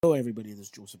Hello, everybody. This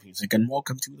is Joseph Hasek, and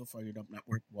welcome to the Fired Up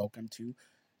Network. Welcome to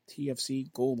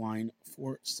TFC Goal Line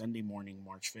for Sunday morning,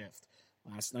 March 5th.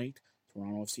 Last night,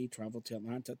 Toronto FC traveled to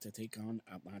Atlanta to take on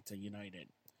Atlanta United.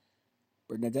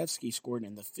 Bernadevsky scored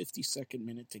in the 52nd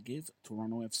minute to give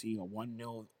Toronto FC a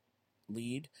 1-0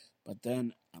 lead, but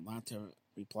then Atlanta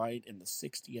replied in the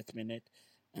 60th minute,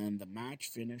 and the match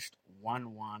finished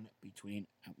 1-1 between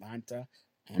Atlanta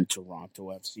and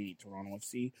Toronto FC. Toronto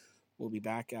FC will be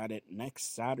back at it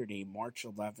next Saturday, March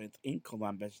 11th in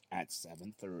Columbus at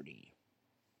 7:30.